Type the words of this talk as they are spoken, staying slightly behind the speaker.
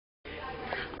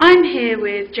I'm here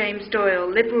with James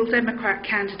Doyle, Liberal Democrat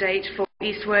candidate for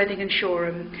East Worthing and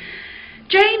Shoreham.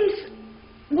 James,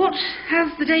 what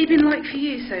has the day been like for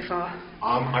you so far?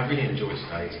 I really enjoyed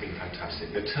today. It's been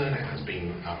fantastic. The turnout has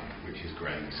been up, which is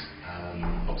great.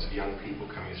 Lots of young people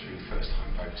coming through,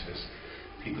 first-time voters,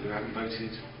 people who haven't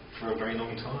voted for a very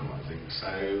long time, I think.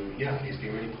 So, yeah, it's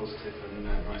been really positive and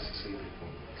nice to see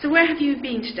people. So where have you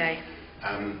been today?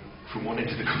 From one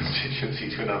end of the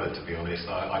constituency to another, to be honest.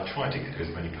 I've tried to get to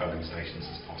as many polling stations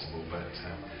as possible, but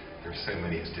there are so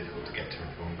many it's difficult to get to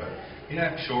everyone. But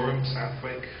yeah, Shoreham,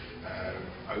 Southwick,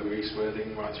 over East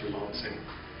Worthing, right through Lancing.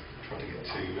 Try to get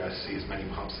to see as many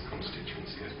parts of the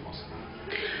constituency as possible.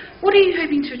 What are you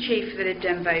hoping to achieve for the Lib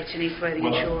Dem vote in East Worthing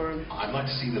and Shoreham? I'd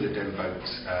like to see the Lib Dem vote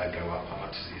go up.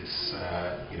 I'd like to see us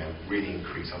really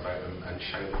increase our vote and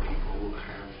show that people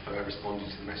have responded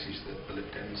to the message that the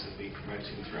Lib Dems have been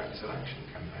promoting throughout this election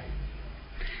campaign.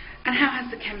 And how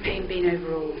has the campaign been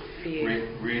overall for you?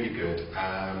 Really good.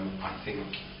 I think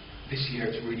this year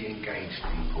it's really engaged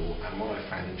people, and what I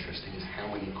found interesting is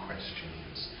how many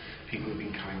questions people have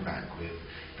been coming back with.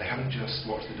 They haven't just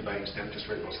watched the debates, they haven't just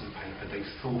read what's in the paper,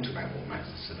 they've thought about what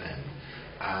matters to them.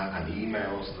 And the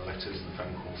emails, and the letters and the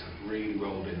phone calls have really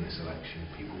rolled in this election.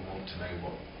 People want to know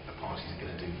what the parties are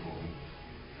going to do for them.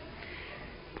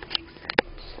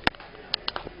 Excellent.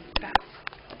 That's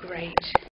great.